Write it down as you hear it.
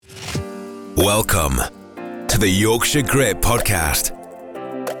Welcome to the Yorkshire Grit Podcast,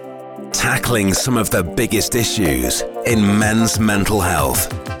 tackling some of the biggest issues in men's mental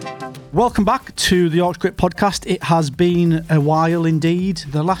health. Welcome back to the Yorkshire Grit Podcast. It has been a while indeed.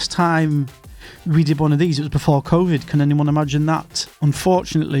 The last time we did one of these, it was before COVID. Can anyone imagine that?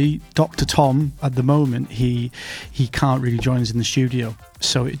 Unfortunately, Dr. Tom, at the moment, he can't really join us in the studio.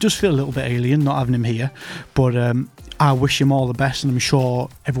 So it does feel a little bit alien not having him here. But I wish him all the best, and I'm sure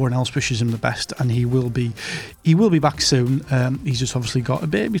everyone else wishes him the best, and he will be back soon. He's just obviously got a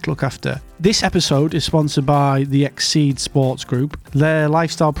baby to look after. This episode is sponsored by the Exceed Sports Group. Their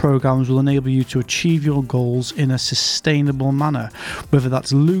lifestyle programs will enable you to achieve your goals in a sustainable manner, whether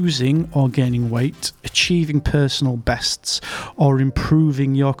that's losing or gaining weight, achieving personal bests, or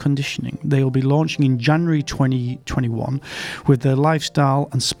improving your conditioning. They will be launching in January 2021 with their lifestyle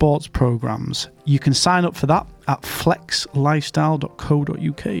and sports programs. You can sign up for that at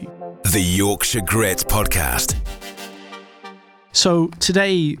flexlifestyle.co.uk. The Yorkshire Grit Podcast. So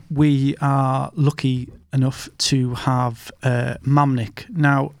today we are lucky enough to have Mamnik.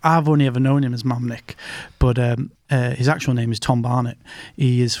 Now, I've only ever known him as Mamnik, but his actual name is Tom Barnett.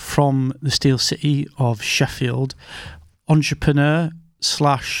 He is from the Steel City of Sheffield, entrepreneur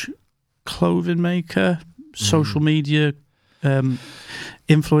 / clothing maker, social media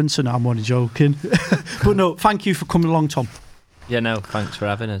influencer. No, I'm only joking. But no, thank you for coming along, Tom. Yeah, no, thanks for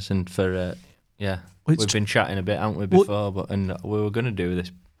having us, and for we've been chatting a bit, haven't we, before? And we were going to do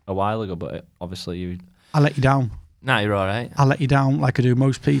this a while ago, but obviously I let you down. Nah, you're all right. I let you down like I do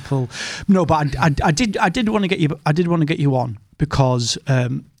most people. No, but I did want to get you. I did want to get you on because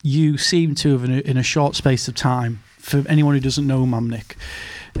you seem to have, in a short space of time, for anyone who doesn't know Mamnik,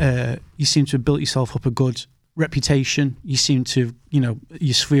 you seem to have built yourself up a good reputation. You seem to,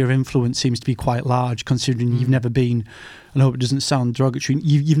 your sphere of influence seems to be quite large, considering you've never been, and I hope it doesn't sound derogatory,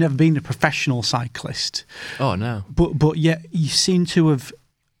 you've never been a professional cyclist. Oh no. But yet you seem to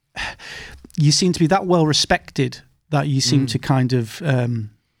be that well respected that you seem to kind of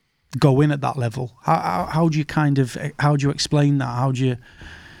go in at that level. How do you explain that?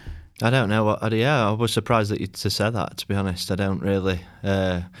 I don't know. I was surprised that you to say that, to be honest. I don't really.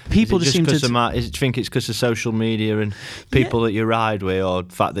 People just seem to. Do you think it's because of social media and people that you ride with, or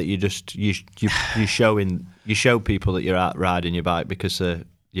the fact that you show people that you're out riding your bike because of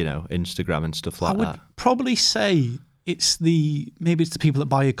Instagram and stuff like that? I would probably say it's the people that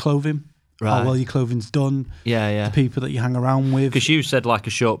buy your clothing. Right. Oh, well, your clothing's done. Yeah. The people that you hang around with. Because you said like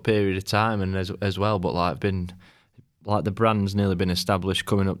a short period of time, and as well, but the brand's nearly been established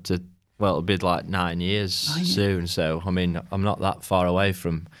coming up to, it'll be like 9 years soon. So, I mean, I'm not that far away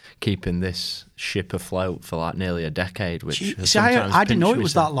from keeping this ship afloat for like nearly a decade, which I didn't know it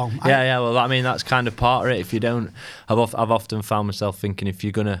was that long. Yeah. Well, I mean, that's kind of part of it. If you don't, I've often found myself thinking, if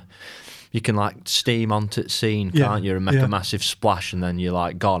you're gonna, you can like steam onto the scene, can't you, and make a massive splash, and then you're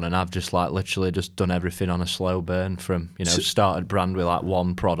like gone. And I've just like literally just done everything on a slow burn from, started brand with like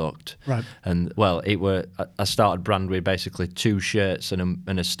one product. Right. And I started brand with basically 2 shirts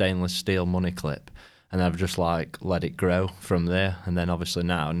and a stainless steel money clip. And I've just like let it grow from there. And then obviously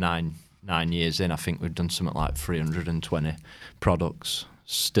now, 9 years in, I think we've done something like 320 products.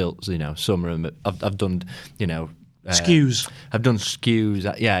 Still, some of them I've done, SKUs. I've done SKUs.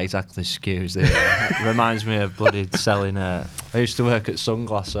 Yeah, exactly, SKUs. It reminds me of bloody selling. I used to work at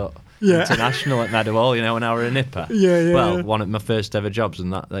Sunglass International at Meadowhall, when I were a nipper. One of my first ever jobs,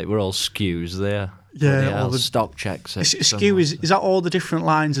 and that they were all SKUs there. Yeah, all the stock checks. SKU is that all the different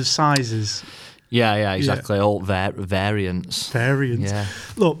lines of sizes? Yeah, exactly. All variants. Variants. Yeah.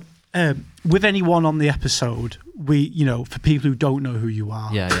 Look, with anyone on the episode, for people who don't know who you are,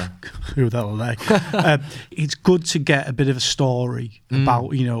 who the hell are they? It's good to get a bit of a story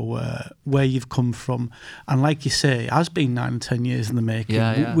about, where you've come from. And like you say, it has been 9 or 10 years in the making,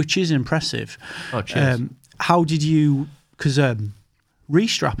 which is impressive. Oh, cheers. How did you, because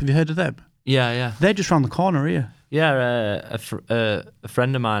Restrap, have you heard of them? Yeah. They're just around the corner here. Yeah, a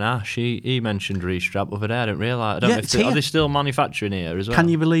friend of mine, Ash, he mentioned Restrap the other day. I didn't realise. I don't know if are they still manufacturing here as well? Can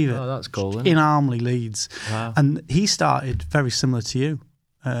you believe it? Oh, that's cool, isn't it? In Armley, Leeds. Wow. And he started very similar to you.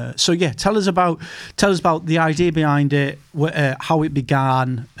 Tell us about the idea behind it, how it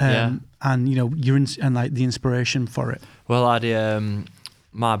began, and the inspiration for it. Well, I'd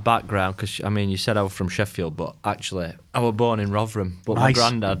my background, because I mean, you said I was from Sheffield, but actually I was born in Rotherham. But nice. My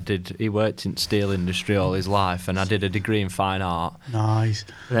granddad he worked in steel industry all his life, and I did a degree in fine art. Nice.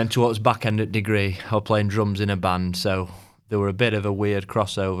 And then towards back end of degree, I was playing drums in a band, so there were a bit of a weird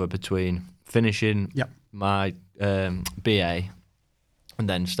crossover between finishing my BA and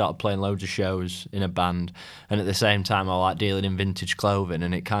then started playing loads of shows in a band. And at the same time, I like dealing in vintage clothing,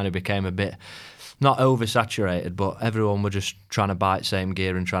 and it kind of became a bit, not oversaturated, but everyone were just trying to bite same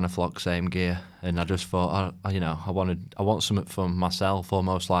gear and trying to flock same gear. And I just thought, I want something for myself,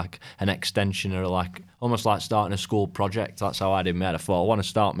 almost like an extension, or like almost like starting a school project. That's how I did my head. I thought, I want to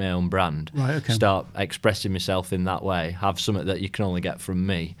start my own brand, right, okay. Start expressing myself in that way, have something that you can only get from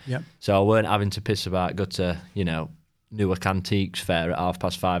me. Yep. So I weren't having to piss about, go to, Newark Antiques Fair at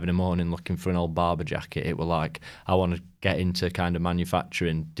 5:30 in the morning looking for an old Barber jacket. It were like, I want to get into kind of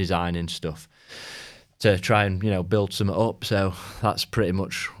manufacturing, designing stuff to try and build something up. So that's pretty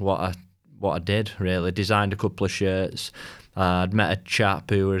much what I did, really. Designed a couple of shirts. I'd met a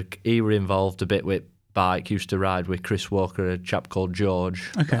chap who were involved a bit with bike, used to ride with Chris Walker, a chap called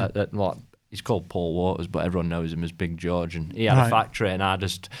George. Okay. He's called Paul Waters, but everyone knows him as Big George. And he had a factory, and I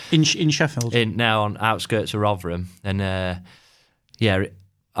just... In Sheffield? Now on outskirts of Rotherham. And, as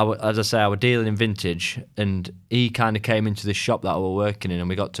I say, I was dealing in vintage, and he kind of came into this shop that I were working in, and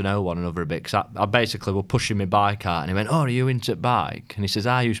we got to know one another a bit. Because I basically was pushing my bike out, and he went, "Oh, are you into bike?" And he says,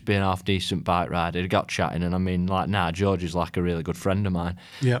 "I used to be an half-decent bike rider." He got chatting, and I mean, like, George is like a really good friend of mine.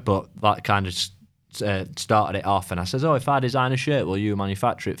 Yeah. But that kind of... started it off, and I says, "Oh, if I design a shirt, will you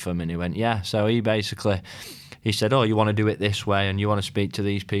manufacture it for me?" And he went, "Yeah." So he said, "Oh, you want to do it this way, and you want to speak to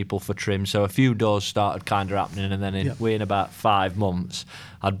these people for trim." So a few doors started kind of happening, and then in about 5 months,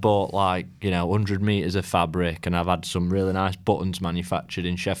 I'd bought 100 metres of fabric, and I've had some really nice buttons manufactured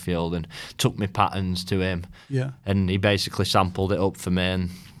in Sheffield, and took my patterns to him. Yeah. And he basically sampled it up for me, and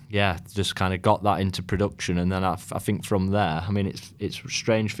just kind of got that into production. And then I think from there, I mean, it's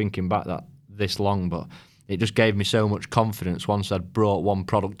strange thinking back that this long, but it just gave me so much confidence. Once I'd brought one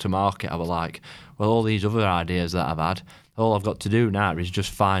product to market, I was like, well, all these other ideas that I've had, all I've got to do now is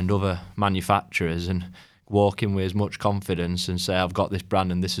just find other manufacturers and walk in with as much confidence and say, I've got this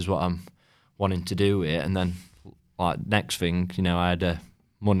brand and this is what I'm wanting to do with it. And then next thing, I had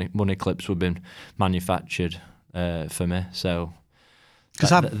money clips were being manufactured for me, so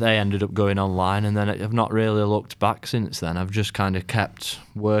they ended up going online, and then I've not really looked back since then. I've just kind of kept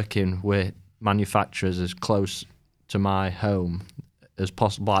working with manufacturers as close to my home as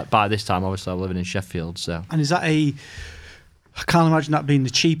possible. Like, by this time, obviously, I'm living in Sheffield. So, and is that I can't imagine that being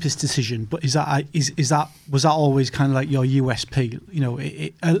the cheapest decision, but was that always kind of like your USP?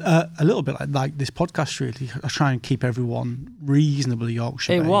 A little bit like this podcast. Really, I try and keep everyone reasonably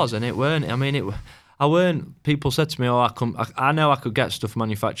Yorkshire. It was, and it weren't. I mean, I weren't. People said to me, "Oh, I know I could get stuff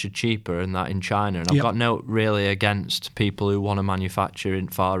manufactured cheaper and that in China," and I've got no really against people who want to manufacture in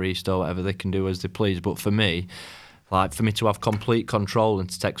Far East or whatever. They can do as they please. But for me to have complete control and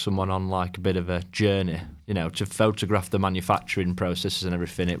to take someone on like a bit of a journey, to photograph the manufacturing processes and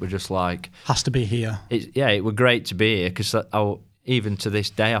everything, it was just like has to be here. It was great to be here, because even to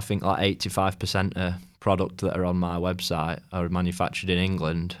this day, I think like 85% of product that are on my website are manufactured in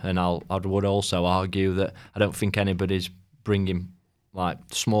England, and I would also argue that I don't think anybody's bringing like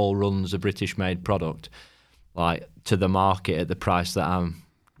small runs of British-made product like to the market at the price that I'm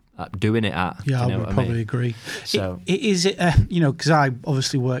doing it at. Yeah, I would probably agree. So is it because I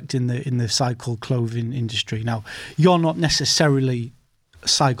obviously worked in the cycle clothing industry. Now, you're not necessarily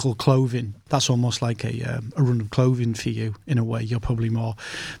cycle clothing. That's almost like a run of clothing for you in a way. You're probably more.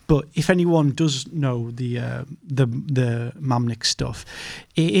 But if anyone does know the Mamnik stuff,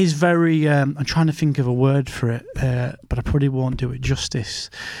 it is very. I'm trying to think of a word for it, but I probably won't do it justice.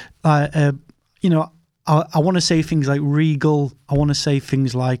 I want to say things like regal. I want to say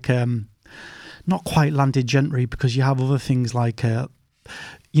things like not quite landed gentry, because you have other things like.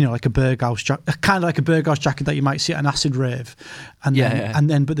 Like a Berghaus jacket, kind of like a Berghaus jacket that you might see at an acid rave, but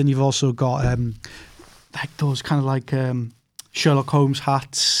then you've also got like those kind of like Sherlock Holmes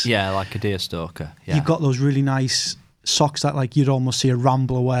hats. Yeah, like a deerstalker. Yeah. You've got those really nice socks that like you'd almost see a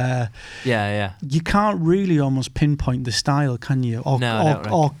Rambler wear. Yeah. You can't really almost pinpoint the style, can you? Or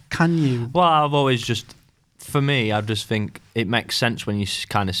can you? Well, I've always just. For me, I just think it makes sense when you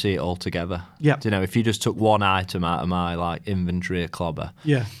kind of see it all together. Yeah. If you just took one item out of my like inventory of clobber,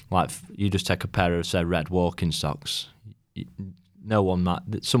 like you just take a pair of say red walking socks, someone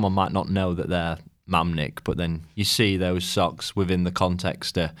might not know that they're Mamnik, but then you see those socks within the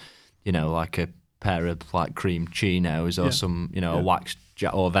context of, like a pair of like cream chinos or some, a wax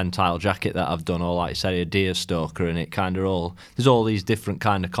or a Ventile jacket that I've done, or like say a deerstalker, and it kind of there's all these different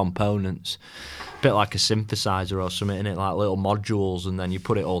kind of components. Bit like a synthesizer or something in it, like little modules, and then you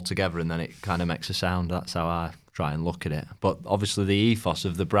put it all together and then it kind of makes a sound. That's how I try and look at it. But obviously the ethos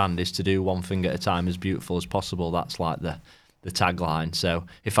of the brand is to do one thing at a time as beautiful as possible. That's like the the tagline. So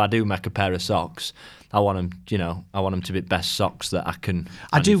if I do make a pair of socks, I want them to be best socks that I can.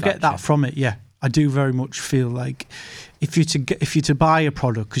 I do get that from it. Yeah, I do very much feel like if you're to buy a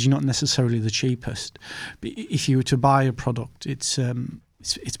product, because you're not necessarily the cheapest, but if you were to buy a product, it's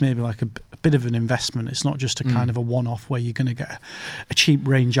maybe like a bit of an investment. It's not just a kind of a one-off where you're going to get a cheap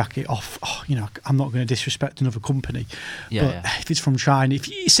rain jacket off. I'm not going to disrespect another company, but if it's from China, if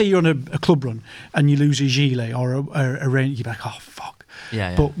you say you're on a club run and you lose a gilet or a rain, you're like, oh fuck.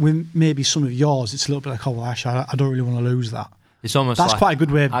 Yeah. But with maybe some of yours, it's a little bit like, oh well, actually, I don't really want to lose that. It's almost that's like, quite a good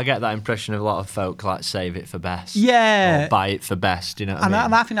way. I get that impression of a lot of folk like save it for best. Yeah. Or buy it for best, you know what I mean?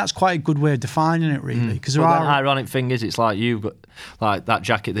 And I think that's quite a good way of defining it, really. Because the ironic thing is, it's like you've got, like that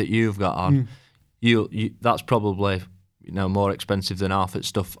jacket that you've got on, you that's probably, more expensive than half its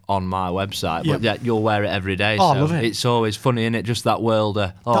stuff on my website, but yet you'll wear it every day. Oh, so I love it. It's always funny, isn't it? Just that world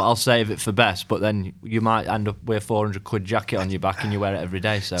of, I'll save it for best, but then you might end up with a 400 quid jacket on your back and you wear it every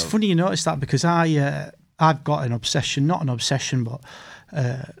day. So it's funny you notice that, because I've got an obsession, not an obsession, but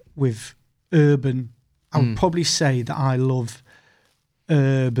with urban. I would probably say that I love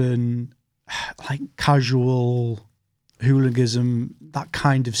urban, like casual hooliganism, that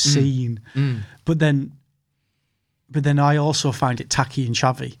kind of scene. But then I also find it tacky and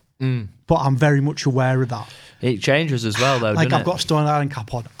chavvy. But I'm very much aware of that. It changes as well, though. Like I've got Stone Island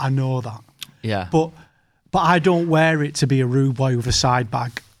cap on. I know that. Yeah. But I don't wear it to be a rude boy with a side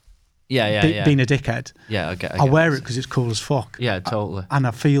bag. Yeah. Being a dickhead. Yeah, okay. I wear it because it's cool as fuck. Yeah, totally. And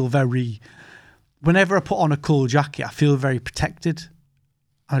I feel whenever I put on a cool jacket, I feel very protected.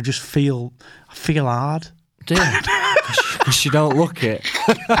 And I just feel hard. Do you? Because you don't look it.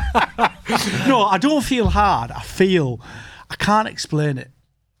 No, I don't feel hard. I can't explain it.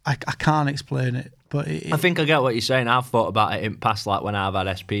 I can't explain it. But I think I get what you're saying. I've thought about it in past, like when I've had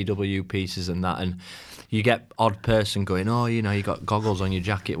SPW pieces and that, and you get odd person going, you got goggles on your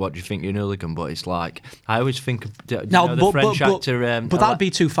jacket, what do you think, you're an hooligan? But it's like, I always think of the French actor... but that'd be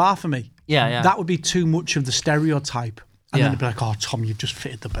too far for me. Yeah. That would be too much of the stereotype. And then it'd be like, oh, Tom, you've just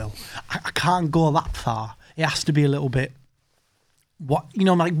fitted the bill. I can't go that far. It has to be a little bit...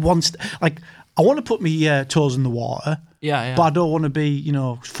 I want to put my toes in the water. Yeah. But I don't want to be,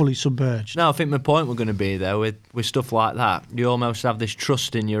 fully submerged. No, I think my point we're going to be there with stuff like that. You almost have this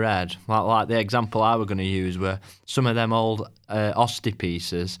trust in your head. Like the example I were going to use were some of them old Osti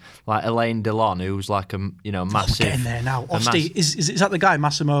pieces, like Alain Delon, who's like a massive. We're getting there now. Osti is that the guy,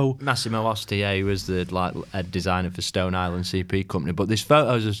 Massimo? Massimo Osti, yeah, he was the head designer for Stone Island CP company. But this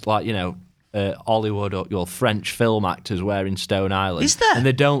photos is like Hollywood or French film actors wearing Stone Island. Is there? And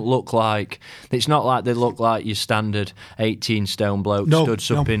they don't look like, it's not like they look like your standard 18 stone bloke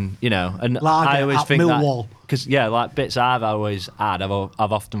stood up in, and Lager I always at think Millwall. that, because like bits I've always had, I've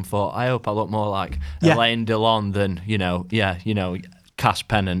often thought, I hope I look more like Alain Delon than, Cass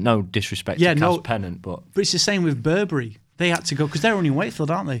Pennant. No disrespect to Cass Pennant, but it's the same with Burberry. They had to go, because they're only in Wakefield,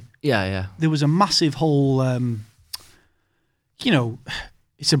 aren't they? Yeah. There was a massive whole,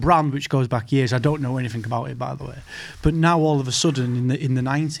 it's a brand which goes back years. I don't know anything about it, by the way. But now all of a sudden, in the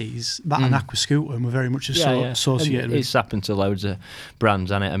 90s, that and Aqua Scooter were very much associated with. It's happened to loads of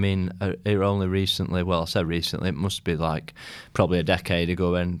brands, and I mean, it only recently, well, I say recently, it must be like probably a decade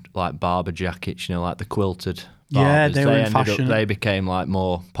ago when like Barber jackets, like the quilted barbers, they were in fashion. They became like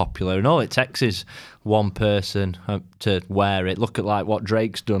more popular, and all it takes is one person to wear it. Look at like what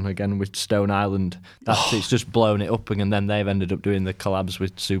Drake's done again with Stone Island. It's just blown it up, and then they've ended up doing the collabs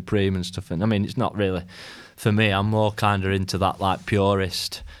with Supreme and stuff. And I mean, it's not really for me. I'm more kind of into that like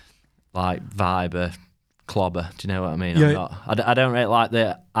purist, like vibe, clobber. Do you know what I mean? Yeah. I don't really like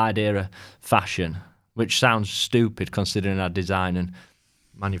the idea of fashion, which sounds stupid considering I design and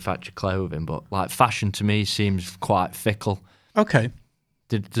manufacture clothing, but like fashion to me seems quite fickle. Okay.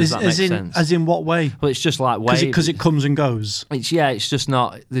 Does that make sense? As in what way? Well, it's just like waves. Because it comes and goes. It's just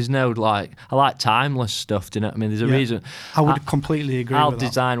not. There's no like. I like timeless stuff. Do you know what I mean? There's a reason. I would completely agree. I'll with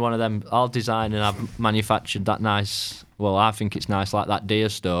design that. one of them. I'll design and I've manufactured that nice. Well, I think it's nice, like that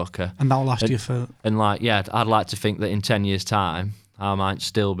deerstalker. And that'll last you for. And like, I'd like to think that in 10 years' time, I might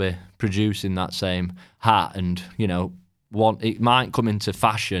still be producing that same hat, and it might come into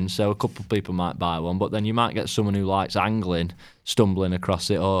fashion, so a couple of people might buy one, but then you might get someone who likes angling stumbling across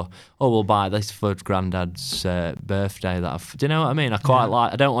it, or we'll buy this for Grandad's birthday. Do you know what I mean? I quite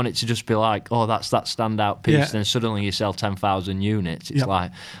like. I don't want it to just be like, oh, that's that standout piece, and then suddenly you sell 10,000 units. It's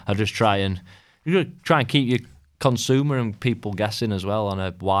like I just try and keep your consumer and people guessing as well on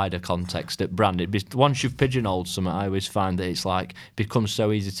a wider context at brand. Once you've pigeonholed something, I always find that it's like it becomes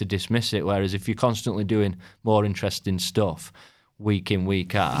so easy to dismiss it. Whereas if you're constantly doing more interesting stuff week in,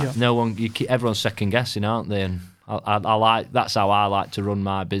 week out, everyone's second guessing, aren't they? And I like that's how I like to run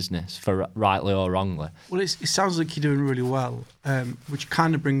my business, for rightly or wrongly. Well, it sounds like you're doing really well, which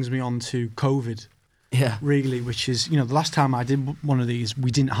kind of brings me on to COVID. Yeah. Really, which is, the last time I did one of these,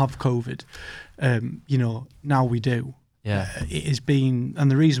 we didn't have COVID. Now we do. Yeah. It has been,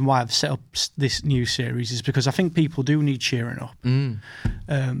 and the reason why I've set up this new series is because I think people do need cheering up. And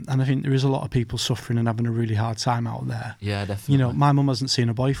I think there is a lot of people suffering and having a really hard time out there. Yeah, definitely. My mum hasn't seen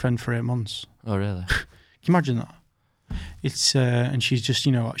a boyfriend for 8 months. Oh, really? Can you imagine that? It's and she's just,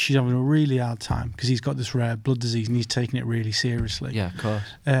 she's having a really hard time because he's got this rare blood disease and he's taking it really seriously. Yeah, of course.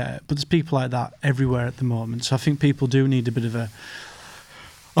 But there's people like that everywhere at the moment. So I think people do need a bit of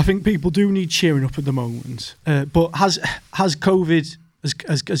I think people do need cheering up at the moment. But has COVID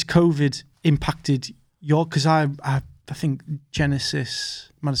has COVID impacted your? Because I think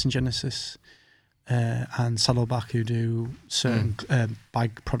Madison Genesis, and Saddleback, who do certain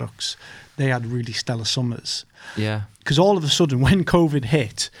bike products, they had really stellar summers. Yeah. Because all of a sudden, when COVID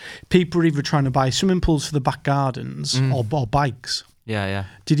hit, people were either trying to buy swimming pools for the back gardens or bikes. Yeah, yeah.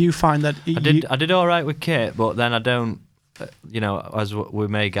 Did you find that? I did all right with kit, but then I don't. As we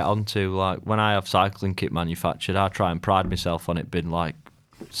may get onto, like when I have cycling kit manufactured, I try and pride myself on it being like,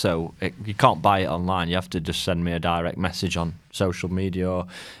 you can't buy it online. You have to just send me a direct message on social media or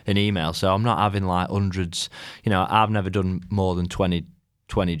an email. So I'm not having like hundreds. I've never done more than 20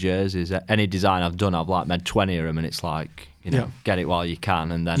 jerseys. Any design I've done, I've like made 20 of them, and it's like, get it while you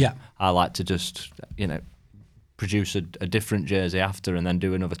can. And then I like to just, produce a different jersey after, and then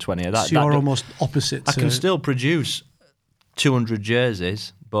do another 20 of that. So you're almost opposite. I can still produce 200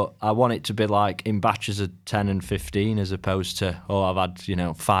 jerseys, but I want it to be like in batches of 10 and 15, as opposed to, I've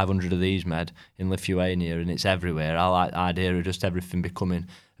had 500 of these made in Lithuania and it's everywhere. I like the idea of just everything becoming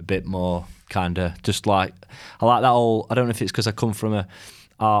a bit more kind of just like, I like that whole, I don't know if it's because I come from a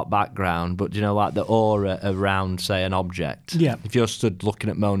art background, but like the aura around, say, an object. Yeah. If you're stood looking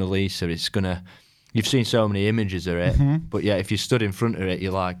at Mona Lisa, it's gonna, you've seen so many images of it, but yeah, if you stood in front of it,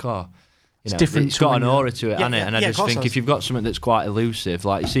 you're like, it's different. It's got an aura to it, hasn't it? And I just think if you've got something that's quite elusive,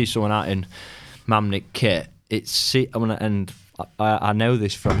 like you see someone out in Mamnik kit, and I know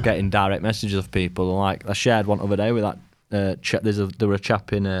this from getting direct messages of people. And like I shared one other day with that chap. There were a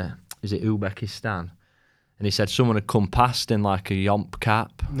chap in is it Uzbekistan, and he said someone had come past in like a Yomp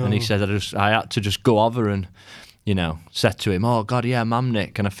cap, and he said I had to just go over and said to him, oh God, yeah,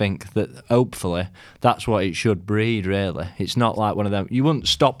 Mamnik. And I think that hopefully that's what it should breed, really. It's not like one of them, you wouldn't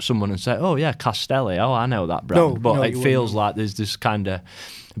stop someone and say, oh yeah, Castelli, I know that brand. But it feels like there's this kind of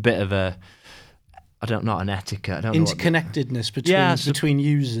bit of a, not an etiquette. I don't know interconnectedness between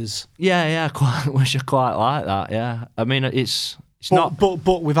users. Yeah, which I quite like that, yeah. I mean, it's not...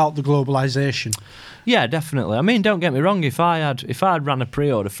 But without the globalisation. Yeah, definitely. I mean, don't get me wrong, if I had ran a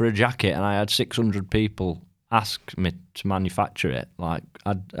pre-order for a jacket and I had 600 people ask me to manufacture it, like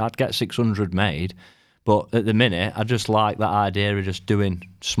I'd get 600 made, but at the minute I just like that idea of just doing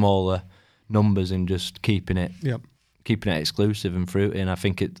smaller numbers and just keeping it exclusive and fruity. And I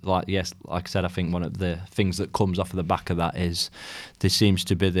think it, like I said, I think one of the things that comes off of the back of that is there seems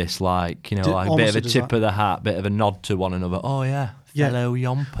to be this like like a bit of a tip of the hat, bit of a nod to one another. Oh yeah. Fellow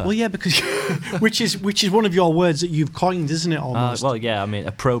Yomper. Well, yeah, because which is one of your words that you've coined, isn't it? Almost. Well, yeah. I mean,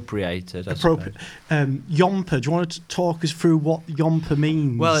 appropriated. Yomper. Do you want to talk us through what Yomper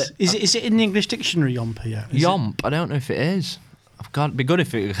means? Well, is it in the English dictionary, Yomper? Yeah. Yomp. I don't know if it is. It'd be good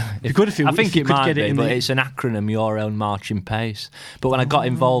if it. I think it might be, but it's an acronym. Your own marching pace. But when I got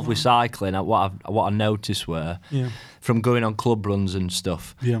involved with cycling, what I noticed were from going on club runs and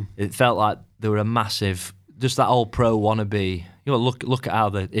stuff. Yeah. It felt like there were a massive. Just that old pro wannabe. Look at how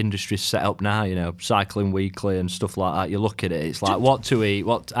the industry's set up now. Cycling Weekly and stuff like that. You look at it, it's like what to eat,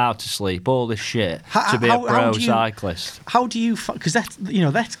 how to sleep, all this shit to be a pro cyclist. How do you? Because that's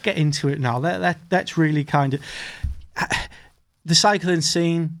let's get into it now. That's really kind of the cycling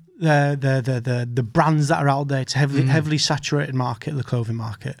scene. The brands that are out there, it's heavily saturated market, the clothing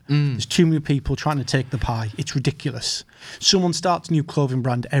market. There's too many people trying to take the pie. It's ridiculous. Someone starts a new clothing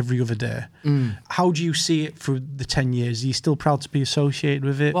brand every other day. How do you see it for the 10 years? Are you still proud to be associated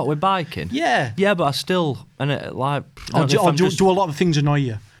with it? What, with biking? Yeah. Yeah, but I still, and it, like... do a lot of things annoy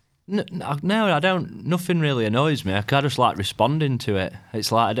you? No, I don't. Nothing really annoys me. I just like responding to it.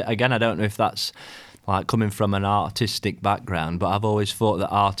 It's like, again, I don't know if that's... like coming from an artistic background, but I've always thought that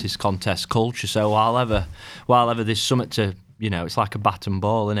artist contest culture. So while ever there's something to, it's like a bat and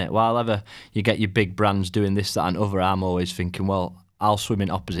ball, isn't it? While ever you get your big brands doing this, that, and other, I'm always thinking, well, I'll swim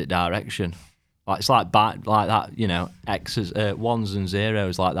in opposite direction. Like it's like that, X's, ones and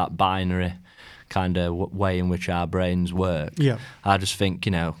zeros, like that binary kind of way in which our brains work. Yeah, I just think,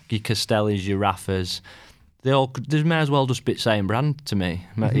 your Castellis, your Raffas, they may as well just be same brand to me.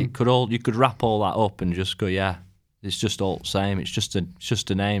 You could wrap all that up and just go, yeah, it's just all the same. It's just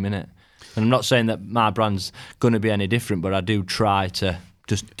a name, innit? And I'm not saying that my brand's going to be any different, but I do try to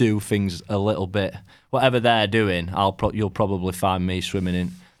just do things a little bit. Whatever they're doing, you'll probably find me swimming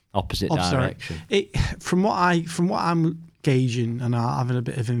in opposite direction. From what I'm gauging and having a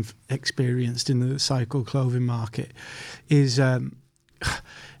bit of experience in the cycle clothing market, is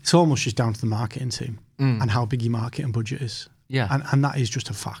it's almost just down to the marketing team and how big your marketing budget is. Yeah, and that is just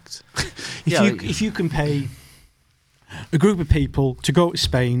a fact. If you can pay a group of people to go to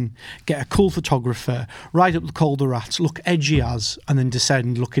Spain, get a cool photographer, ride up the Col de Rats, look edgy and then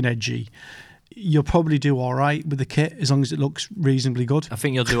descend looking edgy, you'll probably do all right with the kit as long as it looks reasonably good. I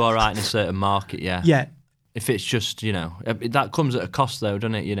think you'll do all right in a certain market, yeah. Yeah. If it's just, that comes at a cost though,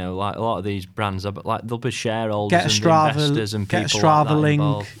 doesn't it? Like a lot of these brands, like there'll be shareholders and investors and people get a Strava like that link,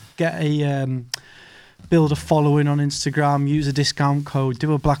 involved. Get a build a following on Instagram, use a discount code,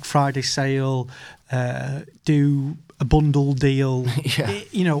 do a Black Friday sale, do a bundle deal.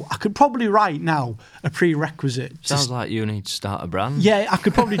 Yeah. I could probably write now a prerequisite. Sounds like you need to start a brand. Yeah, I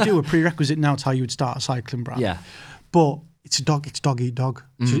could probably do a prerequisite now to how you would start a cycling brand. Yeah. But it's dog eat dog.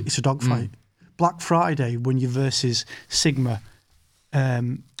 It's a dog fight. Black Friday, when you're versus Sigma,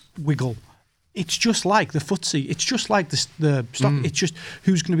 Wiggle, it's just like the footsie. It's just like the stock. It's just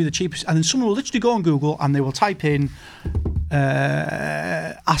who's going to be the cheapest. And then someone will literally go on Google and they will type in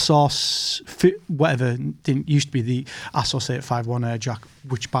ASOS, whatever. Didn't used to be the ASOS 851 Air Jack,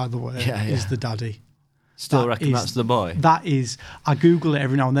 which, by the way, is the daddy. Still reckon that's the boy? That is. I Google it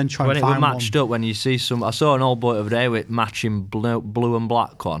every now and then, try and find one. When it was matched up, when you see some... I saw an old boy over there with matching blue and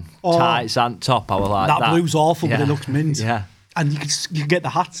black one. Tights and top, I was like... That blue's awful, but it looks mint. Yeah. And you can get the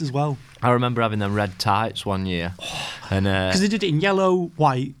hats as well. I remember having them red tights one year. Because they did it in yellow,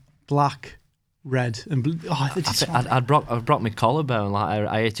 white, black, red, and blue. I broke my collarbone. Like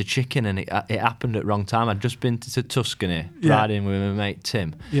I ate a chicken and it happened at the wrong time. I'd just been to Tuscany riding with my mate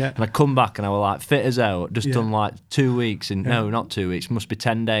Tim. Yeah. And I come back and I was like fit as out. Just done like 2 weeks no, not 2 weeks. Must be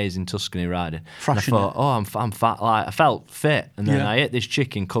 10 days in Tuscany riding. And I thought, I'm fat. Like I felt fit, and then I ate this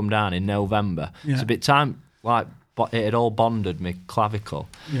chicken. Come down in November. Yeah. It's a bit time like. But it had all bonded me clavicle.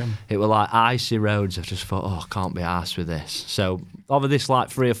 Yeah. It were like icy roads. I just thought, I can't be arsed with this. So over this like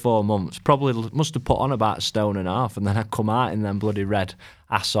 3 or 4 months, probably must have put on about 1.5 stone, and then I come out in them bloody red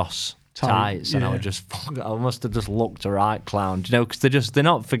ASOS tights, and I must have just looked a right clown, because they're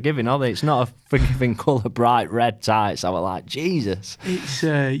not forgiving, are they? It's not a forgiving colour, bright red tights. I was like, Jesus. It's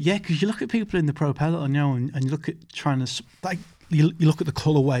because you look at people in the pro peloton, and you look at trying to you look at the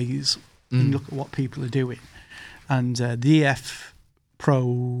colourways, and you look at what people are doing. And the EF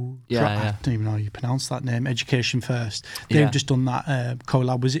Pro, I don't even know how you pronounce that name, Education First. They've just done that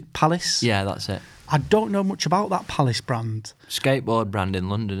collab. Was it Palace? Yeah, that's it. I don't know much about that Palace brand. Skateboard brand in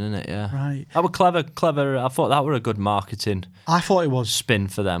London, isn't it? Yeah. Right. That were clever. I thought that were a good marketing. I thought it was spin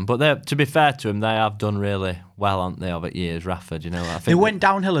for them. But to be fair to them, they have done really well, haven't they, over years, Rafford? I think they went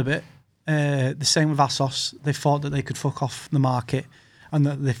downhill a bit. The same with ASOS. They thought that they could fuck off the market, and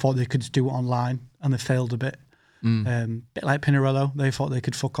that they thought they could do it online, and they failed a bit. Bit like Pinarello, they thought they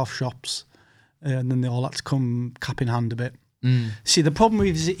could fuck off shops, and then they all had to come cap in hand a bit. See, the problem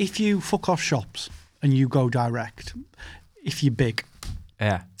is if you fuck off shops and you go direct, if you're big.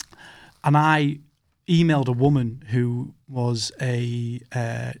 Yeah. And I emailed a woman who was a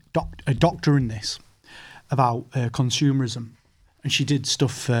doctor in this about consumerism, and she did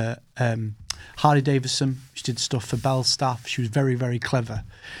stuff for Harley Davidson, she did stuff for Bell Staff. She was very, very clever,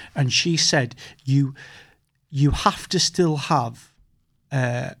 and she said you have to still have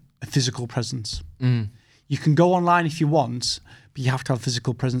a physical presence. You can go online if you want, but you have to have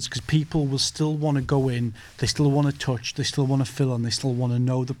physical presence, because people will still want to go in, they still want to touch, they still want to feel, and they still want to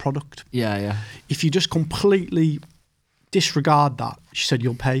know the product. Yeah. If you just completely disregard that, she said,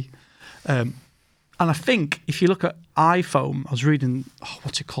 you'll pay. And I think if you look at iPhone, I was reading,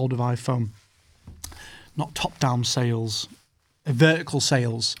 what's it called with iPhone? Not top-down sales, vertical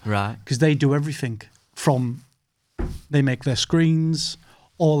sales. Right. Because they do everything. From they make their screens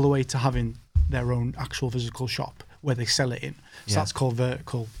all the way to having their own actual physical shop where they sell it in. So that's called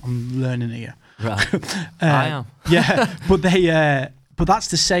vertical. I'm learning here. Right. I am. Yeah, but that's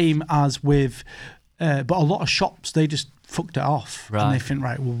the same as with. But a lot of shops, they just fucked it off, and they think,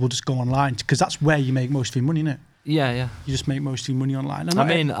 right, well, we'll just go online, because that's where you make most of your money, innit? Yeah. You just make most of your money online. And I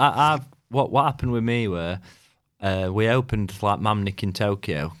mean, what happened with me were we opened like Mamnik in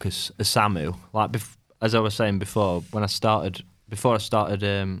Tokyo because Osamu, like as I was saying before, before I started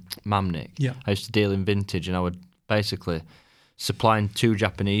Mamnik, I used to deal in vintage, and I would basically supplying 2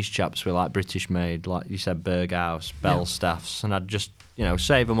 Japanese chaps with like British made, like you said, Berghaus, Bell staffs, and I'd just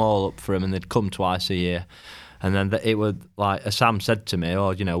save them all up for them, and they'd come twice a year. And then it would, like, Sam said to me,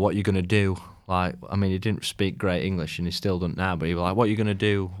 what are you going to do? Like, I mean, he didn't speak great English, and he still doesn't now, but he was like, what are you going to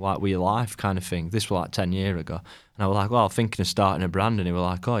do, like, with your life kind of thing? This was like 10 years ago. And I was like, well, I'm thinking of starting a brand. And he was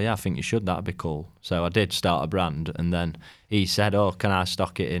like, oh, yeah, I think you should. That'd be cool. So I did start a brand. And then he said, oh, can I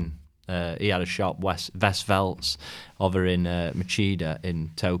stock it in? He had a shop, Westvelts, over in Machida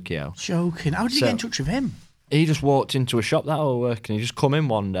in Tokyo. Joking. How did you get in touch with him? He just walked into a shop that I was working. He just come in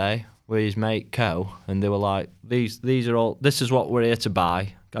one day with his mate Co, and they were like, "This is what we're here to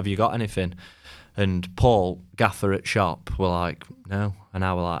buy. Have you got anything?" And Paul, gaffer at shop, were like, "No." And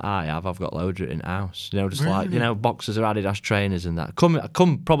I was like, "I have. I've got loads of it in house. Just really? Like boxers or Adidas trainers and that. I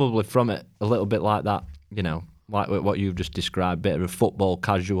come probably from it a little bit like that. Like what you've just described, bit of a football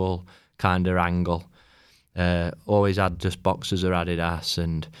casual kind of angle. Always had just boxers or Adidas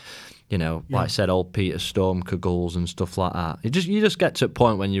and." Like I said, old Peter Storm Cagoles and stuff like that. You just get to a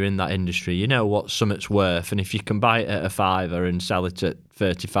point when you're in that industry, you know what something's worth, and if you can buy it at a £5 and sell it at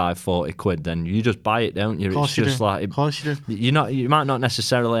 35, 40 quid, then you just buy it, don't you? Of course it's you just do. like, of course you do. You might not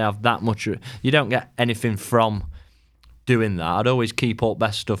necessarily have that much. You don't get anything from doing that. I'd always keep up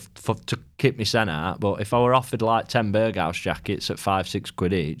best stuff to keep me sent out, but if I were offered like 10 Berghaus jackets at 5-6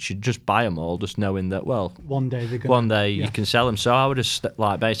 quid each, you'd just buy them all, just knowing that, well, one day you can sell them. So I would just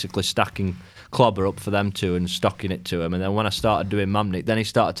basically stacking clobber up for them two and stocking it to them. And then when I started doing Mamnik, then he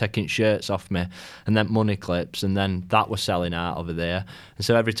started taking shirts off me and then money clips, and then that was selling out over there. And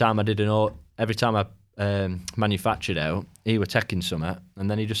so every time I manufactured out, he were taking some out, and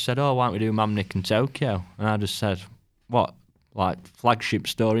then he just said, "Oh, why don't we do Mamnik in Tokyo?" And I just said, "What? Like flagship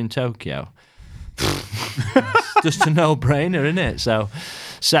store in Tokyo?" It's just a no-brainer, isn't it? So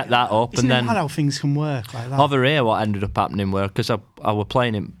set that up. Isn't and then it mad how things can work like that? over here, what ended up happening were, because I were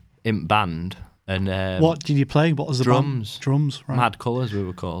playing in band, and what did you play? What was the drums? band? Drums, right. Mad Colours, we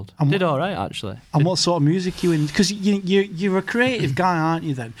were called. And did all right, actually. And what sort of music you in? Because you're a creative guy, aren't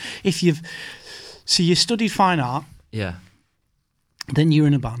you? Then, so you studied fine art. Yeah. Then you're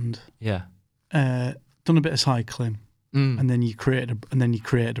in a band. Yeah. Done a bit of cycling. And then you created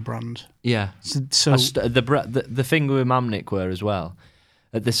a brand. Yeah. So the thing with Mamnik were as well,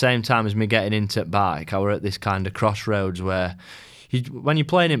 at the same time as me getting into bike, I were at this kind of crossroads where when you're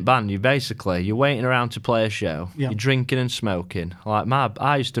playing in band, you're waiting around to play a show. Yeah. You're drinking and smoking. Like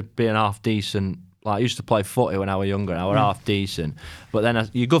I used to be an half decent. Like I used to play footy when I was younger, and I was half decent. But then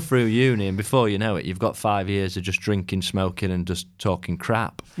you go through uni, and before you know it, you've got 5 years of just drinking, smoking, and just talking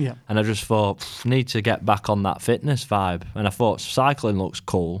crap. Yeah. And I just thought, need to get back on that fitness vibe. And I thought, cycling looks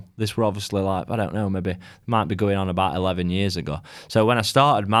cool. This were obviously like, I don't know, maybe might be going on about 11 years ago. So when I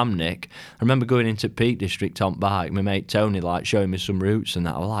started Mamnik, I remember going into Peak District on bike, my mate Tony like showing me some routes and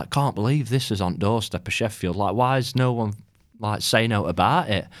that. I was like, can't believe this is on doorstep of Sheffield. Like, why is no one like saying out about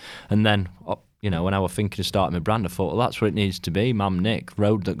it? And then when I was thinking of starting my brand, I thought, well, that's where it needs to be, Mamnik,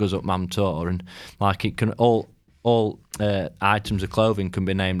 road that goes up Mam Tor, and like it can all items of clothing can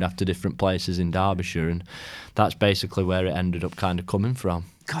be named after different places in Derbyshire, and that's basically where it ended up kind of coming from.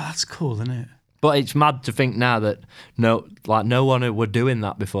 God, that's cool, isn't it? But it's mad to think now that no one were doing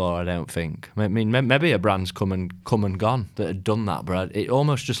that before. I don't think. I mean, maybe a brand's come and gone that had done that, but it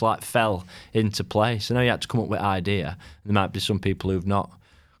almost just like fell into place. I know you had to come up with an idea. There might be some people who've not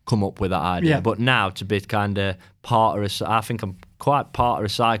come up with that idea, but now to be kind of I think I'm quite part of a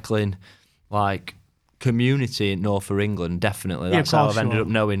cycling like community in North of England. Definitely, that's how I've ended up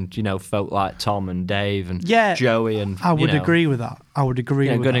knowing folk like Tom and Dave and Joey, and I would agree with that. I would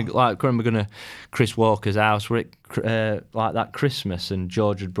agree with that. Like when we're going to Chris Walker's house, we're at like that Christmas, and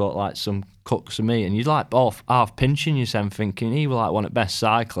George had brought like some cooks of meat, and you'd like half pinching yourself, thinking he was like one of the best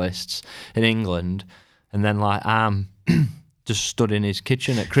cyclists in England, and then like just stood in his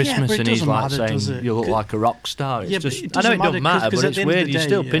kitchen at Christmas, and he's like saying, "You look like a rock star." It's just, I know it doesn't matter, but it's weird. You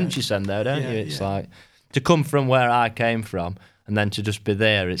still pinch yourself there, don't you? It's like to come from where I came from, and then to just be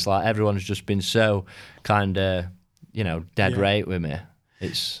there. It's like everyone's just been so kind of, dead rate with me.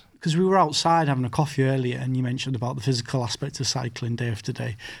 It's because we were outside having a coffee earlier, and you mentioned about the physical aspect of cycling day after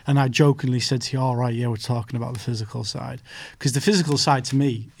day, and I jokingly said to you, "All right, we're talking about the physical side," because the physical side to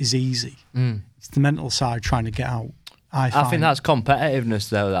me is easy. It's the mental side trying to get out. I think that's competitiveness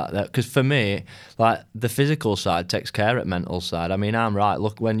though, that because for me, like the physical side takes care of the mental side. I mean, I'm right.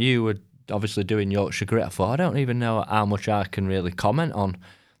 Look, when you were obviously doing Yorkshire Grit, I thought I don't even know how much I can really comment on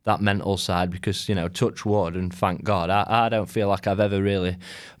that mental side because touch wood and thank God, I don't feel like I've ever really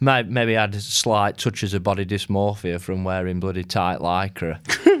maybe had slight touches of body dysmorphia from wearing bloody tight lycra.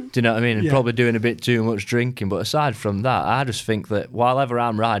 you know what I mean? And Yeah. probably doing a bit too much drinking. But aside from that, I just think that while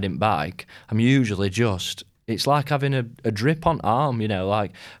I'm riding bike, I'm usually just... It's like having a drip on arm, you know.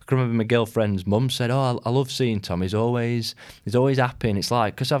 Like I can remember my girlfriend's mum said, "Oh, I love seeing Tom. He's always happy." And it's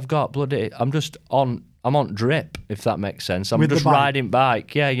like because I've got I'm on drip, if that makes sense. I'm With the just bike? riding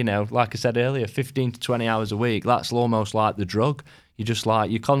bike. Yeah, you know, like I said earlier, 15 to 20 hours a week. That's almost like the drug. You're just like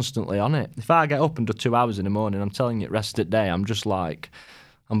you're constantly on it. If I get up and do 2 hours in the morning, I'm telling you, rest of the day, I'm just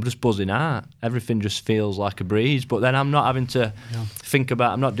buzzing out. Everything just feels like a breeze. But then I'm not having to think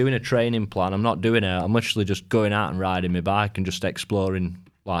about, I'm not doing a training plan. I'm not doing it. I'm literally just going out and riding my bike and just exploring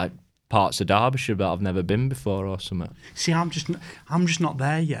like parts of Derbyshire that I've never been before or something. See, I'm just not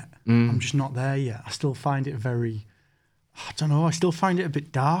there yet. I'm just not there yet. I still find it I don't know, I still find it a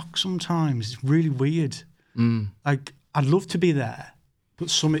bit dark sometimes. It's really weird. Like, I'd love to be there, but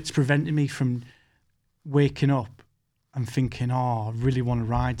something's preventing me from waking up and thinking, oh, I really want to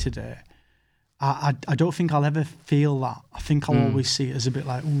ride today. I don't think I'll ever feel that. I think I'll always see it as a bit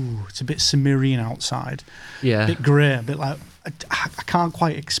like, ooh, it's a bit Cimmerian outside. Yeah. A bit grey, a bit like, I can't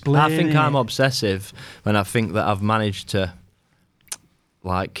quite explain I think it. I'm obsessive when I think that I've managed to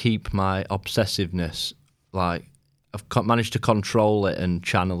like keep my obsessiveness, like I've managed to control it and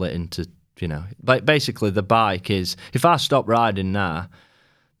channel it into, you know, like basically the bike is, if I stop riding now,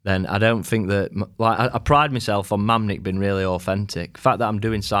 then I don't think that, like, I pride myself on Mamnik being really authentic. The fact that I'm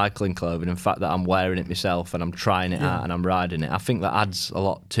doing cycling clothing and the fact that I'm wearing it myself and I'm trying it out and I'm riding it, I think that adds a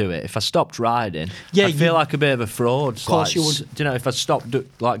lot to it. If I stopped riding, I feel like a bit of a fraud. Of course like, you would. You know, if I stopped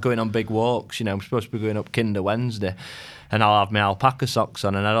like going on big walks, you know, I'm supposed to be going up Kinder Wednesday, and I'll have my alpaca socks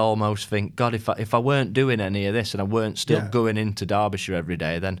on, and I'd almost think, God, if I weren't doing any of this and I weren't still going into Derbyshire every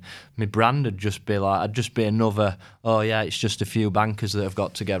day, then my brand would just be like, I'd just be another, oh yeah, it's just a few bankers that have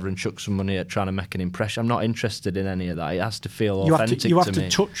got together and chucked some money at trying to make an impression. I'm not interested in any of that. It has to feel authentic to me. You have to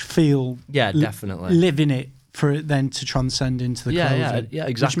touch, feel, definitely live in it for it then to transcend into the clothing. Yeah,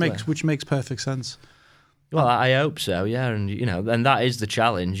 exactly. Which makes perfect sense. Well, I hope so, yeah, and you know, and that is the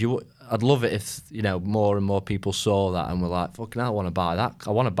challenge. I'd love it if, you know, more and more people saw that and were like, fucking hell, I want to buy that.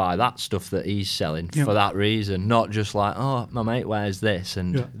 I want to buy that stuff that he's selling for that reason, not just like, oh, my mate wears this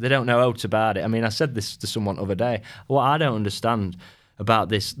and they don't know out about it. I mean, I said this to someone the other day. What I don't understand about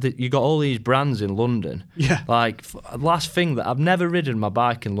this, you got all these brands in London. Yeah. Like, last thing that I've never ridden my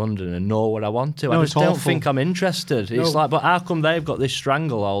bike in London and nor would I want to. No, I just don't think I'm interested. It's like, but how come they've got this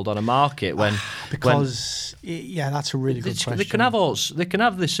stranglehold on a market when... that's a really good question. They can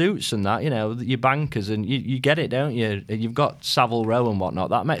have the suits and that, you know, your bankers, and you get it, don't you? You've got Savile Row and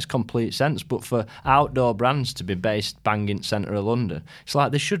whatnot. That makes complete sense. But for outdoor brands to be based bang in centre of London, it's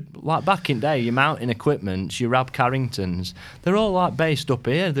like they should, like back in day, your Mountain Equipments, your Rab Carringtons, they're all like based up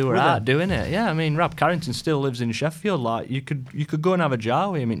here. They were out doing it. Yeah, I mean, Rab Carrington still lives in Sheffield. Like you could go and have a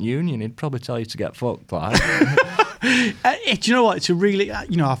jar with him at Union. He'd probably tell you to get fucked. Like. Do you know what? It's a really,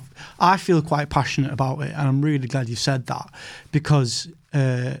 you know, I feel quite passionate about it, and I'm really glad you said that because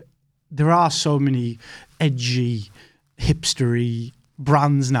there are so many edgy, hipstery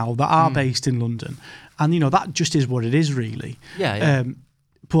brands now that are based in London, and you know that just is what it is, really. Yeah.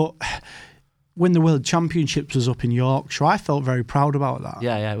 But when the World Championships was up in Yorkshire, I felt very proud about that.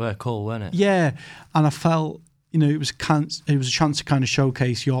 Yeah, it were cool, weren't it? Yeah, and I felt, you know, it was a chance to kind of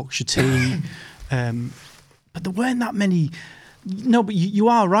showcase Yorkshire tea. But there weren't that many. No, but you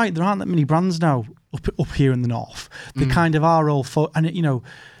are right. There aren't that many brands now up here in the north. They kind of are all and it, you know,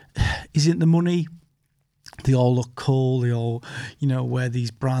 isn't the money? They all look cool. They all, you know, wear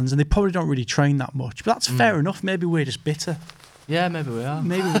these brands, and they probably don't really train that much. But that's fair enough. Maybe we're just bitter. Yeah, maybe we are.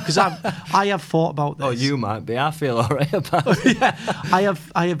 Maybe because I have thought about this. Oh, you might be. I feel all right about it. Yeah, I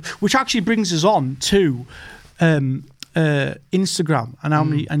have, which actually brings us on to Instagram and how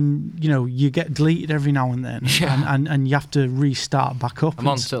many, and you know, you get deleted every now and then, and you have to restart back up. I'm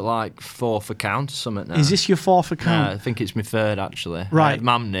on to like 4th account or something now. Is this your 4th account? Yeah, I think it's my 3rd actually. Right. I had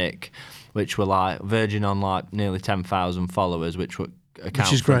Mamnik, which were like verging on like nearly 10,000 followers, which were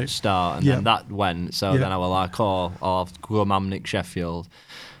account is from great. the start, and then that went. So then I was like, oh, I'll have to go Mamnik Sheffield.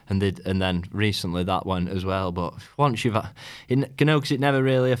 And then recently that went as well. But once you've, you know, because it never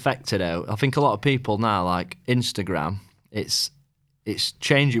really affected out. I think a lot of people now, like Instagram, it's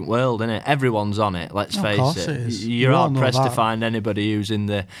changing world, isn't it? Everyone's on it. Let's face it. You're hard pressed to find anybody who's in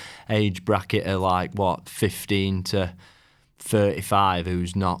the age bracket of like 15 to 35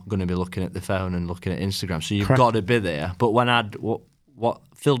 who's not going to be looking at the phone and looking at Instagram. So you've got to be there. But when what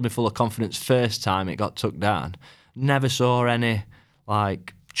filled me full of confidence first time it got took down, never saw any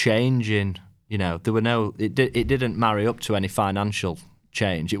like change in, you know, there were it didn't marry up to any financial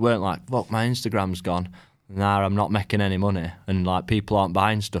change. It weren't like, look, my Instagram's gone. nah, I'm not making any money, and like people aren't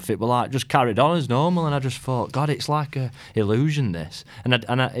buying stuff. It were like just carried on as normal, and I just thought, God, it's like a illusion, this, and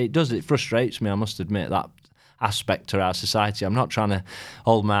it frustrates me. I must admit that aspect to our society. I'm not trying to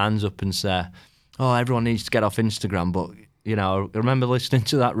hold my hands up and say, oh, everyone needs to get off Instagram, but you know, I remember listening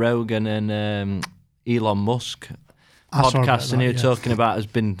to that Rogan and Elon Musk podcast, and he was talking about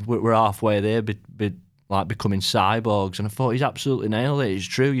we're halfway there, like becoming cyborgs, and I thought he's absolutely nailed it. It's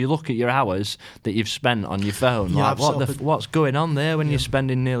true. You look at your hours that you've spent on your phone, like what's going on there when you're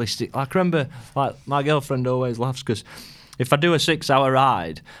spending nearly I can remember, like my girlfriend always laughs because if I do a 6-hour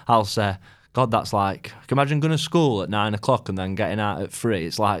ride, I'll say, God, that's like, can you imagine going to school at 9 o'clock and then getting out at 3?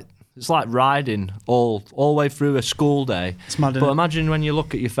 It's like riding all the way through a school day. It's mad, but imagine when you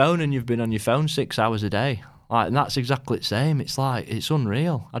look at your phone and you've been on your phone 6 hours a day. Like, and that's exactly the same. It's like, it's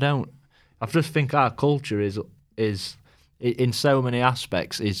unreal. I just think our culture is in so many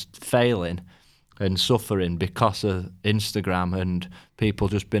aspects is failing and suffering because of Instagram and people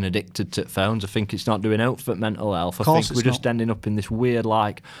just been addicted to phones. I think it's not doing out for mental health. I think we're just ending up in this weird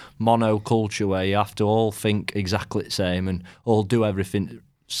like mono culture where you have to all think exactly the same and all do everything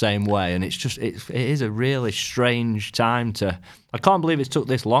same way, and it is a really strange time I can't believe it took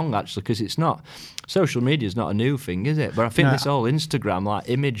this long actually, because it's not, social media is not a new thing, is it? But I think this whole Instagram like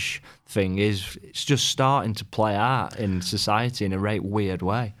image thing it's just starting to play out in society in a right weird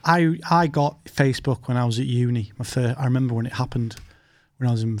way. I got Facebook when I was at uni. I remember when it happened when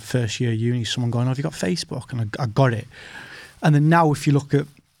I was in first year uni, someone going, have you got Facebook? And I got it. And then now if you look at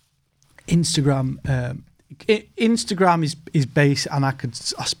Instagram, Instagram is basic, and I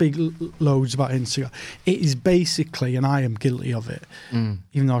speak loads about Instagram. It is basically, and I am guilty of it,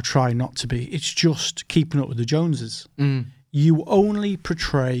 even though I try not to be, it's just keeping up with the Joneses. You only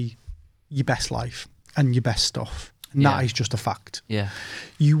portray your best life and your best stuff, and that is just a fact. Yeah,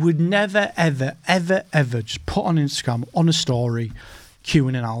 you would never, ever, ever, ever just put on Instagram on a story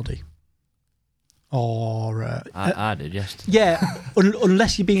queuing in Aldi. Or I did yesterday. Yeah,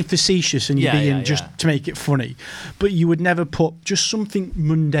 unless you're being facetious and you're being just to make it funny, but you would never put just something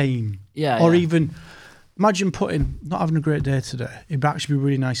mundane. Even imagine putting not having a great day today. It'd actually be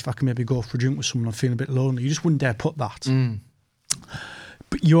really nice if I could maybe go for a drink with someone. I'm feeling a bit lonely. You just wouldn't dare put that.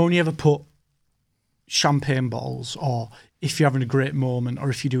 But you only ever put champagne bottles, or if you're having a great moment, or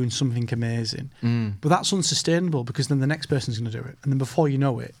if you're doing something amazing. But that's unsustainable, because then the next person's going to do it, and then before you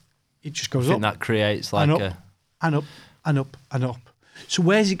know it, it just goes up. I think that creates like and up. So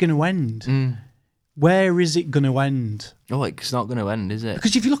where's it going to end? Where is it going to end? Oh, it's not going to end, is it?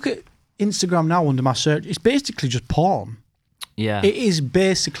 Because if you look at Instagram now under my search, it's basically just porn. Yeah. It is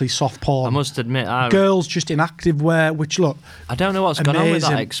basically soft porn. I must admit, girls just in active wear, which look, I don't know what's gone on with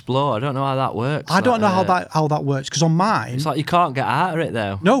that Explore. I don't know how that works. I don't know how that works, because on mine, it's like you can't get out of it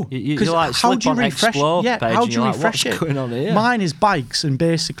though. No, because like how do you refresh? How do you refresh it? What's going on here? Mine is bikes and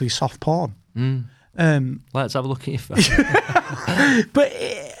basically soft porn. Let's have a look at your phone. But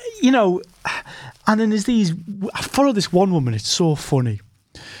you know, and then there's these. I follow this one woman. It's so funny.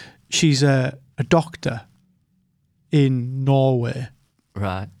 She's a doctor in Norway,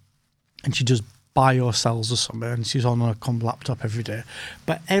 right? And she does biocells or something, and she's on a laptop every day.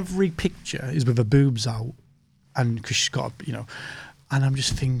 But every picture is with her boobs out, and because she's got, and I'm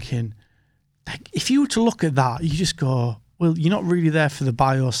just thinking, like, if you were to look at that, you just go, well, you're not really there for the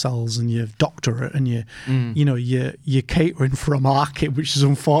biocells and your doctorate, and you're catering for a market which is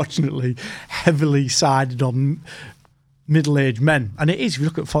unfortunately heavily sided on middle-aged men, and it is. If you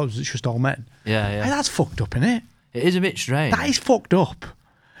look at photos, it's just all men. Yeah. Hey, that's fucked up, isn't it? It is a bit strange. That is fucked up.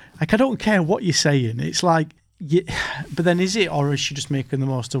 Like, I don't care what you're saying. It's like, but then is it, or is she just making the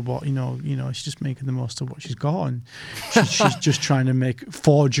most of what, she's just making the most of what she's got, and she's just trying to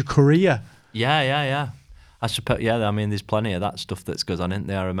forge a career. Yeah. I suppose, I mean, there's plenty of that stuff that goes on, isn't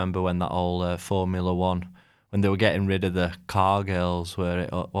there? I remember when that old Formula One, when they were getting rid of the car girls, or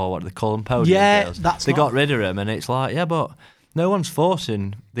what do they call them, podium girls? They got rid of them, and it's like, but no one's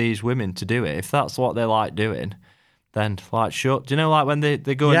forcing these women to do it. If that's what they like doing, then, like, sure. Do you know, like, when they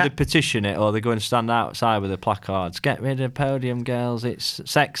go and they petition it, or they go and stand outside with the placards, get rid of podium girls, it's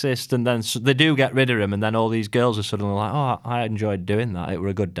sexist, and then they do get rid of them, and then all these girls are suddenly like, oh, I enjoyed doing that, it were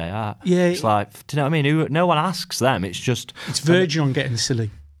a good day out. Yeah. It's like, do you know what I mean? No one asks them, it's just... It's verging on getting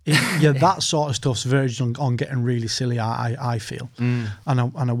silly. That sort of stuff's verging on getting really silly, I feel. And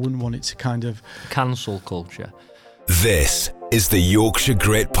I wouldn't want it to kind of... Cancel culture. This is the Yorkshire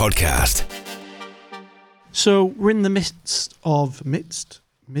Grit Podcast. So we're in the midst. The midst.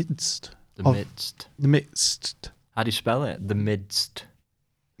 How do you spell it? The midst.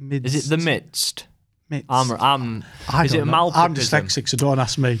 Is it the midst? Midst. Is it a malpropism? I'm dyslexic, so don't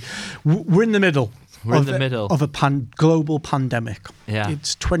ask me. We're in the middle. We're in the middle of a global pandemic. Yeah.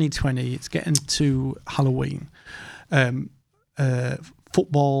 It's 2020. It's getting to Halloween.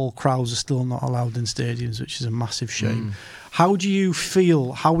 Football crowds are still not allowed in stadiums, which is a massive shame. How do you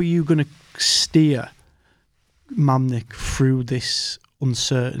feel? How are you going to steer Mamnik through this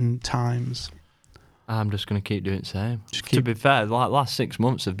uncertain times? I'm just going to keep doing the same. To be fair, like last 6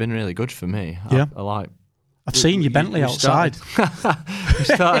 months have been really good for me. Yeah. I've seen your Bentley outside. We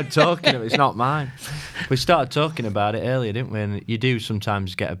started talking. It's not mine. We started talking about it earlier, didn't we? And you do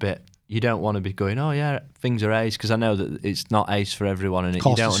sometimes get a bit. You don't want to be going, oh yeah, things are ace, because I know that it's not ace for everyone, and you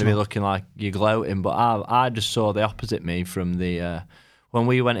don't want to be looking like you're gloating. But I just saw the opposite me from the when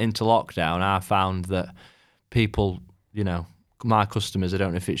we went into lockdown. I found that people, my customers, I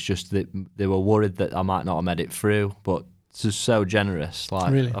don't know if it's just that they were worried that I might not have made it through, but it's just so generous.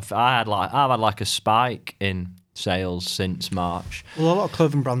 Like really? I've had like a spike in sales since March. Well, a lot of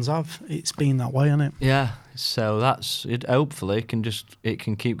clothing brands have. It's been that way, hasn't it? Yeah. So that's it. Hopefully, it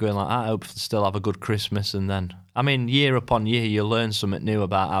can keep going like that. Hopefully, still have a good Christmas, and then year upon year, you learn something new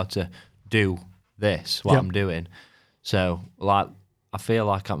about how to do this. What I'm doing. So like, I feel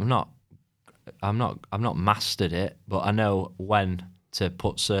like I'm not mastered it, but I know when to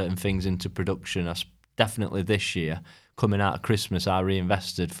put certain things into production. Definitely this year, coming out of Christmas, I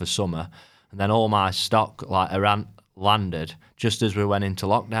reinvested for summer, and then all my stock landed just as we went into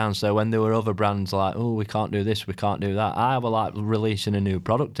lockdown. So when there were other brands like, oh, we can't do this, we can't do that, I were like releasing a new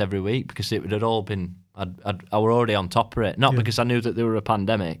product every week, because it had all been, I were already on top of it. Not because I knew that there were a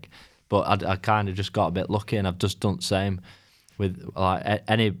pandemic, but I kind of just got a bit lucky, and I've just done the same with like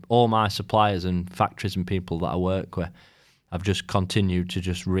all my suppliers and factories and people that I work with. I've just continued to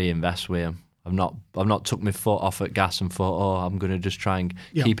just reinvest with them. I've not took my foot off at gas and thought, oh, I'm going to just try and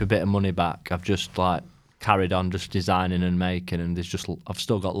keep a bit of money back. I've just like carried on just designing and making, and I've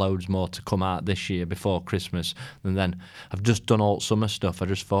still got loads more to come out this year before Christmas, and then I've just done all summer stuff. I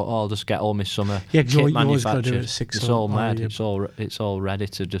just thought, oh, I'll just get all my summer kit manufactured. It's all made. It's all ready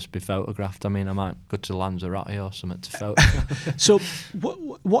to just be photographed. I might go to Lanzarote or something to photograph. So,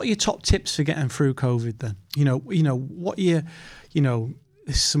 what are your top tips for getting through COVID then? What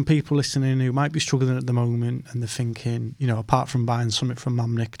some people listening who might be struggling at the moment, and they're thinking, apart from buying something from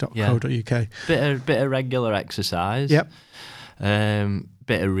mamnik.co.uk. Bit of regular exercise. Yep.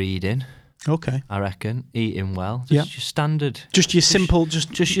 Bit of reading. Okay. I reckon. Eating well. Just your standard. Just your simple.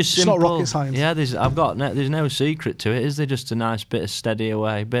 Just your simple. It's not rocket science. Yeah, there's no secret to it, is there? Just a nice bit of steady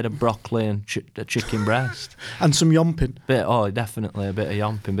away, bit of broccoli and a chicken breast. And some yomping. Definitely a bit of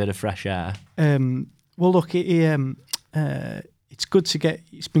yomping, bit of fresh air. Well, look, it's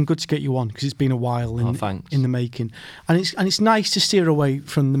been good to get you on, because it's been a while in the making, and it's nice to steer away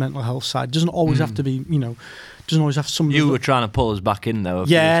from the mental health side. It doesn't always have to be, doesn't always have somebody. You were trying to pull us back in though.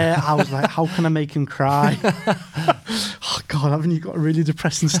 Yeah, I was like, how can I make him cry? Oh God, haven't you got a really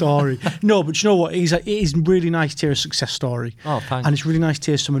depressing story? No, but you know what? It is really nice to hear a success story. Oh, thanks. And it's really nice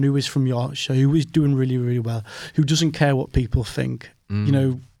to hear someone who is from Yorkshire, who is doing really, really well, who doesn't care what people think.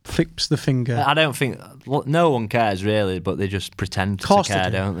 Flips the finger. I don't think no one cares really, but they just pretend to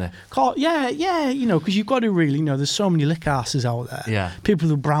care, don't they? Yeah, because you've got to really, there's so many lick asses out there. Yeah. People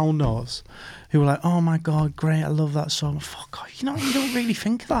with brown nose who are like, oh my God, great, I love that song. Fuck, you don't really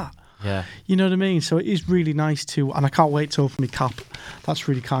think that. Yeah. You know what I mean? So it is really nice to, and I can't wait to open my cap. That's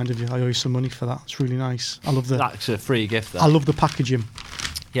really kind of you. I owe you some money for that. It's really nice. That's a free gift. I love the packaging.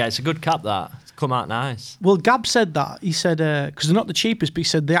 Yeah, it's a good cap, that. Come out nice. Well, Gab said that. He said, because they're not the cheapest, but he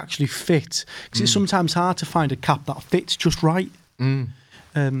said they actually fit. Because it's sometimes hard to find a cap that fits just right.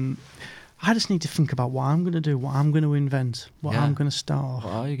 I just need to think about what I'm going to do, what I'm going to invent, what I'm going to start.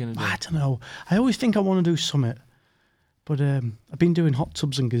 What are you going to do? I don't know. I always think I want to do something. But I've been doing hot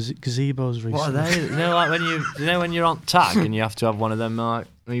tubs and gazebos recently. What are they? Like when you're on tag and you have to have one of them, like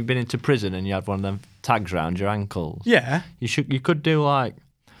when you've been into prison and you have one of them tags around your ankles. Yeah. You could do like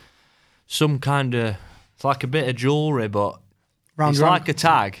some kind of, it's like a bit of jewellery, but it's like a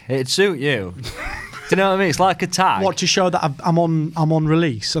tag. It'd suit you. Do you know what I mean? It's like a tag. What, to show that I'm on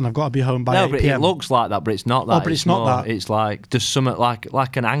release and I've got to be home by 8 p.m? No, but it looks like that, but it's not that. Oh, but it's not that. It's like just something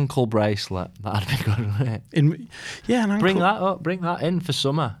like an ankle bracelet. That'd be good, wouldn't it? An ankle. Bring that up. Bring that in for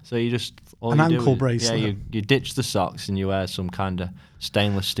summer. So you just an ankle bracelet. Yeah, you ditch the socks and you wear some kind of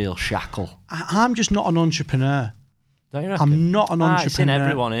stainless steel shackle. I'm just not an entrepreneur. Don't you reckon? I'm not an entrepreneur. It's in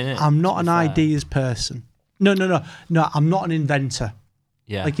everyone, innit? I'm not an ideas person. No. I'm not an inventor.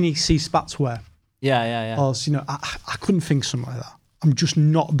 Yeah. Like you see Spats wear. Yeah. Or I couldn't think something like that. I'm just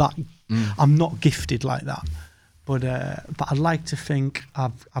not that. I'm not gifted like that. But I'd like to think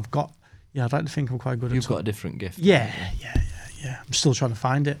I've got. Yeah, I'd like to think I'm quite good. You've got a different gift. Yeah. Yeah, I'm still trying to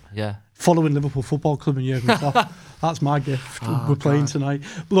find it. Yeah. Following Liverpool Football Club and Jurgen Klopp. That's my gift. We're playing tonight.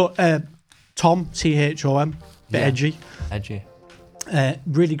 Look, Tom, Thom, bit edgy. Edgy.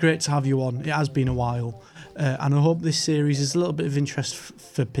 Really great to have you on. It has been a while. And I hope this series is a little bit of interest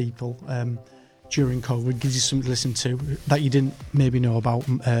for people during COVID. Gives you something to listen to that you didn't maybe know about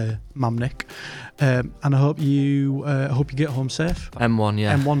Mamnik. And I hope you get home safe. M1,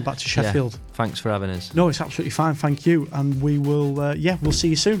 yeah. M1 back to Sheffield. Yeah. Thanks for having us. No, it's absolutely fine. Thank you. And we will, we'll see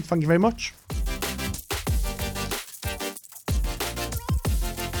you soon. Thank you very much.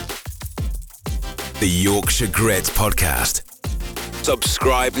 The Yorkshire Grit Podcast.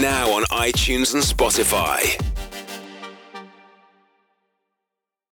 Subscribe now on iTunes and Spotify.